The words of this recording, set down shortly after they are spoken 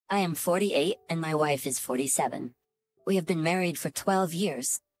I am 48 and my wife is 47. We have been married for 12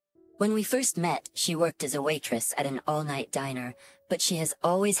 years. When we first met, she worked as a waitress at an all-night diner, but she has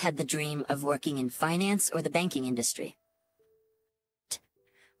always had the dream of working in finance or the banking industry.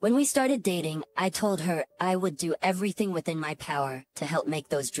 When we started dating, I told her I would do everything within my power to help make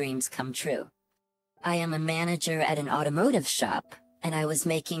those dreams come true. I am a manager at an automotive shop, and I was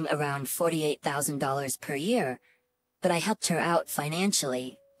making around $48,000 per year, but I helped her out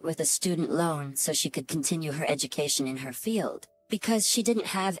financially with a student loan so she could continue her education in her field. Because she didn't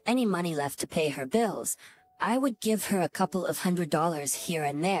have any money left to pay her bills, I would give her a couple of $100s here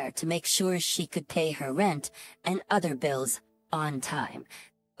and there to make sure she could pay her rent and other bills on time.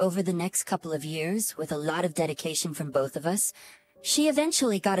 Over the next couple of years, with a lot of dedication from both of us, she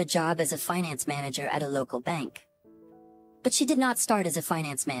eventually got a job as a finance manager at a local bank. But she did not start as a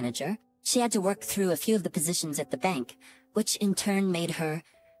finance manager. She had to work through a few of the positions at the bank, which in turn made her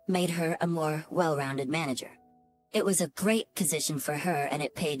a more well-rounded manager. It was a great position for her and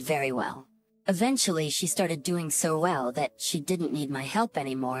it paid very well. Eventually, she started doing so well that she didn't need my help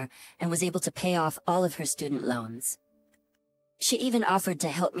anymore and was able to pay off all of her student loans. She even offered to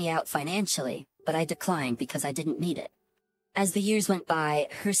help me out financially, but I declined because I didn't need it. As the years went by,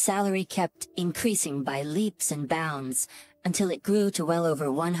 her salary kept increasing by leaps and bounds until it grew to well over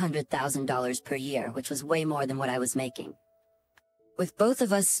 $100,000 per year, which was way more than what I was making. With both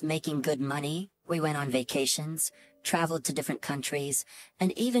of us making good money, we went on vacations, traveled to different countries,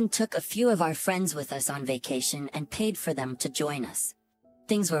 and even took a few of our friends with us on vacation and paid for them to join us.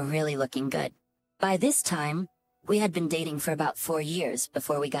 Things were really looking good. By this time, we had been dating for about 4 years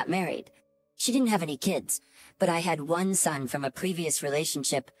before we got married. She didn't have any kids, but I had one son from a previous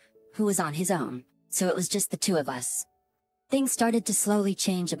relationship who was on his own, so it was just the two of us. Things started to slowly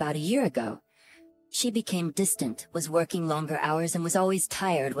change about a year ago. She became distant, was working longer hours, and was always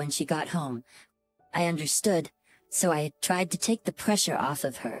tired when she got home. I understood, so I tried to take the pressure off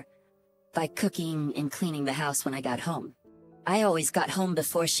of her by cooking and cleaning the house when I got home. I always got home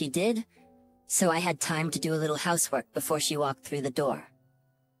before she did, so I had time to do a little housework before she walked through the door.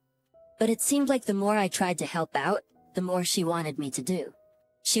 But it seemed like the more I tried to help out, the more she wanted me to do.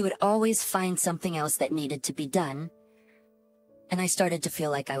 She would always find something else that needed to be done, and I started to feel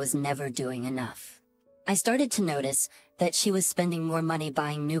like I was never doing enough. I started to notice that she was spending more money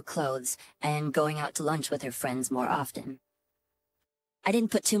buying new clothes and going out to lunch with her friends more often. I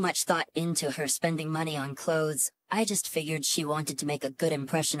didn't put too much thought into her spending money on clothes. I just figured she wanted to make a good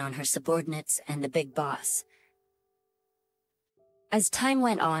impression on her subordinates and the big boss. As time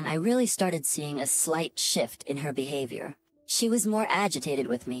went on, I really started seeing a slight shift in her behavior. She was more agitated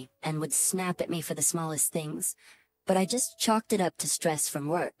with me and would snap at me for the smallest things, but I just chalked it up to stress from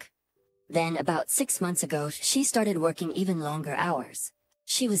work. Then, about 6 months ago, she started working even longer hours.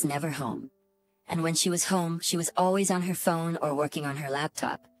 She was never home. And when she was home, she was always on her phone or working on her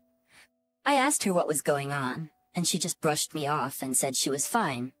laptop. I asked her what was going on, and she just brushed me off and said she was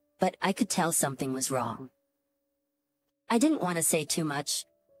fine, but I could tell something was wrong. I didn't want to say too much,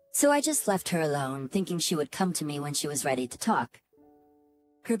 so I just left her alone, thinking she would come to me when she was ready to talk.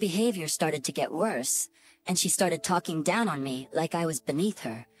 Her behavior started to get worse, and she started talking down on me like I was beneath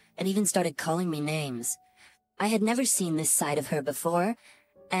her, and even started calling me names. I had never seen this side of her before,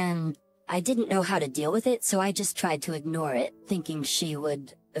 and I didn't know how to deal with it, so I just tried to ignore it, thinking she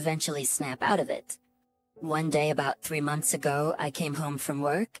would eventually snap out of it. One day about 3 months ago, I came home from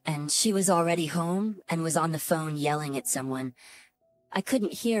work, and she was already home and was on the phone yelling at someone. I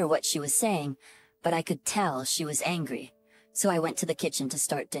couldn't hear what she was saying, but I could tell she was angry, so I went to the kitchen to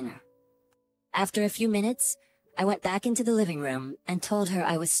start dinner. After a few minutes, I went back into the living room and told her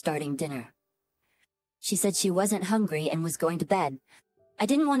I was starting dinner. She said she wasn't hungry and was going to bed. I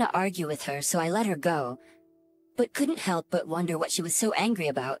didn't want to argue with her, so I let her go, but couldn't help but wonder what she was so angry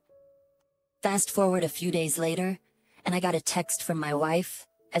about. Fast forward a few days later, and I got a text from my wife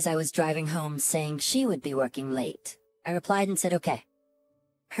as I was driving home saying she would be working late. I replied and said okay.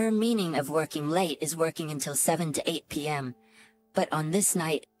 Her meaning of working late is working until 7 to 8 p.m., but on this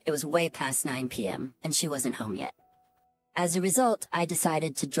night, it was way past 9 p.m., and she wasn't home yet. As a result, I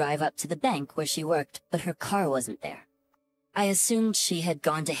decided to drive up to the bank where she worked, but her car wasn't there. I assumed she had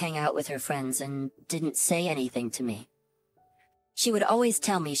gone to hang out with her friends and didn't say anything to me. She would always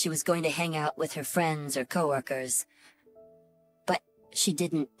tell me she was going to hang out with her friends or coworkers, but she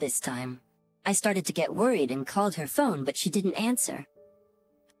didn't this time. I started to get worried and called her phone, but she didn't answer.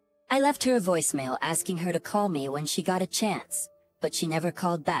 I left her a voicemail asking her to call me when she got a chance, but she never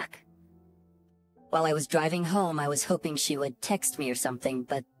called back. While I was driving home, I was hoping she would text me or something,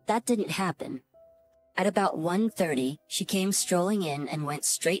 but that didn't happen. At about 1:30, she came strolling in and went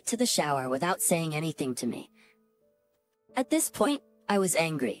straight to the shower without saying anything to me. At this point, I was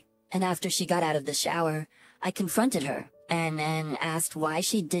angry, and after she got out of the shower, I confronted her and asked why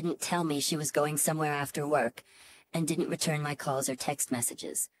she didn't tell me she was going somewhere after work and didn't return my calls or text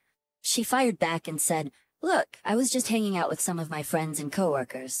messages. She fired back and said, "Look, I was just hanging out with some of my friends and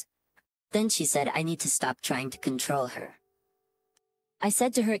coworkers." Then she said I need to stop trying to control her. I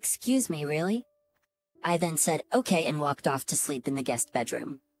said to her, "Excuse me, really?" I then said, "Okay," and walked off to sleep in the guest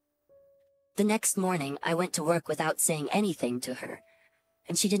bedroom. The next morning, I went to work without saying anything to her,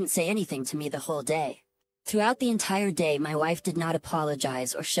 and she didn't say anything to me the whole day. Throughout the entire day, my wife did not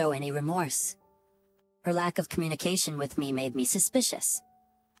apologize or show any remorse. Her lack of communication with me made me suspicious.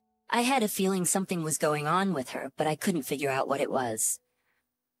 I had a feeling something was going on with her, but I couldn't figure out what it was.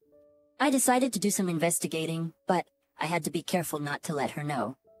 I decided to do some investigating, but I had to be careful not to let her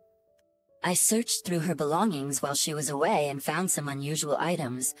know. I searched through her belongings while she was away and found some unusual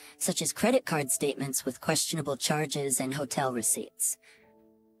items, such as credit card statements with questionable charges and hotel receipts.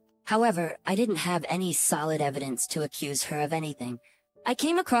 However, I didn't have any solid evidence to accuse her of anything. I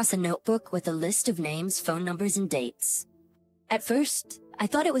came across a notebook with a list of names, phone numbers, and dates. At first, I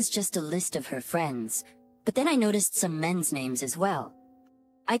thought it was just a list of her friends, but then I noticed some men's names as well.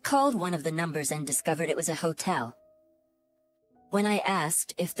 I called one of the numbers and discovered it was a hotel. When I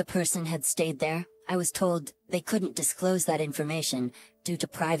asked if the person had stayed there, I was told they couldn't disclose that information due to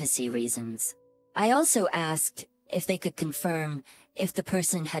privacy reasons. I also asked if they could confirm if the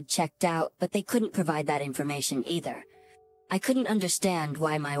person had checked out, but they couldn't provide that information either. I couldn't understand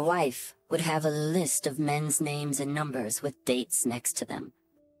why my wife would have a list of men's names and numbers with dates next to them.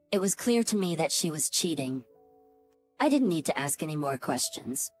 It was clear to me that she was cheating. I didn't need to ask any more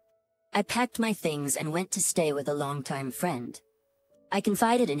questions. I packed my things and went to stay with a longtime friend. I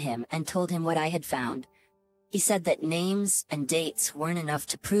confided in him and told him what I had found. He said that names and dates weren't enough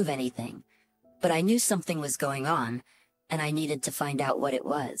to prove anything, but I knew something was going on, and I needed to find out what it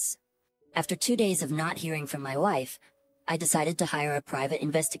was. After 2 days of not hearing from my wife, I decided to hire a private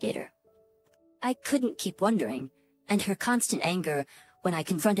investigator. I couldn't keep wondering, and her constant anger when I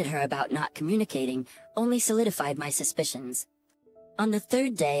confronted her about not communicating only solidified my suspicions. On the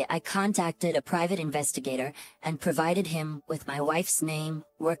third day, I contacted a private investigator and provided him with my wife's name,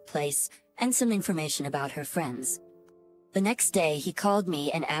 workplace, and some information about her friends. The next day, he called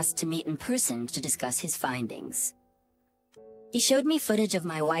me and asked to meet in person to discuss his findings. He showed me footage of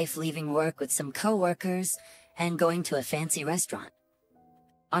my wife leaving work with some co-workers and going to a fancy restaurant.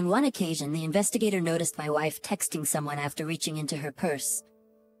 On one occasion, the investigator noticed my wife texting someone after reaching into her purse.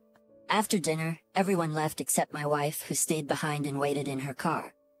 After dinner, everyone left except my wife, who stayed behind and waited in her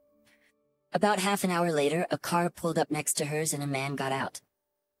car. About half an hour later, a car pulled up next to hers and a man got out.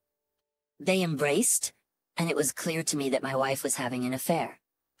 They embraced, and it was clear to me that my wife was having an affair.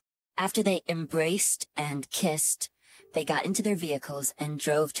 After they embraced and kissed, they got into their vehicles and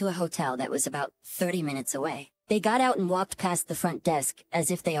drove to a hotel that was about 30 minutes away. They got out and walked past the front desk as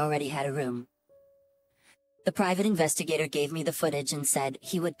if they already had a room. The private investigator gave me the footage and said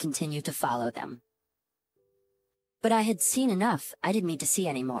he would continue to follow them. But I had seen enough. I didn't need to see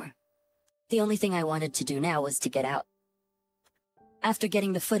any more. The only thing I wanted to do now was to get out. After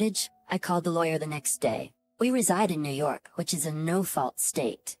getting the footage, I called the lawyer the next day. We reside in New York, which is a no-fault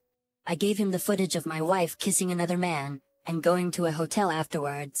state. I gave him the footage of my wife kissing another man and going to a hotel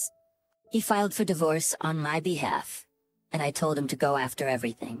afterwards. He filed for divorce on my behalf, and I told him to go after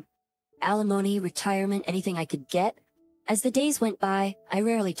everything. Alimony, retirement, anything I could get. As the days went by, I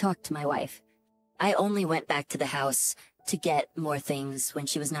rarely talked to my wife. I only went back to the house to get more things when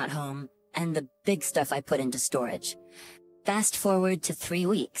she was not home, and the big stuff I put into storage. Fast forward to 3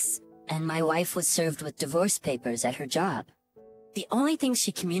 weeks, and my wife was served with divorce papers at her job. The only thing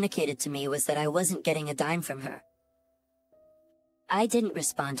she communicated to me was that I wasn't getting a dime from her. I didn't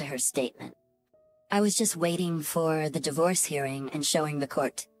respond to her statement. I was just waiting for the divorce hearing and showing the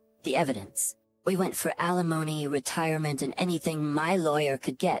court the evidence. We went for alimony, retirement, and anything my lawyer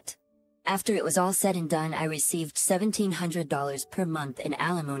could get. After it was all said and done, I received $1,700 per month in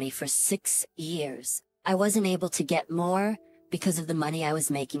alimony for 6 years. I wasn't able to get more because of the money I was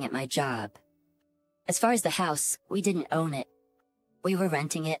making at my job. As far as the house, we didn't own it. We were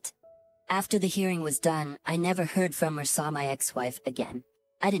renting it. After the hearing was done, I never heard from or saw my ex-wife again.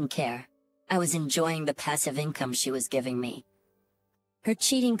 I didn't care. I was enjoying the passive income she was giving me. Her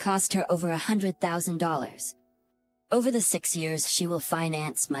cheating cost her over $100,000. Over the 6 years, she will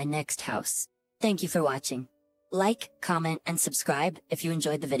finance my next house. Thank you for watching. Like, comment, and subscribe if you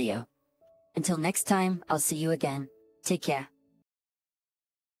enjoyed the video. Until next time, I'll see you again. Take care.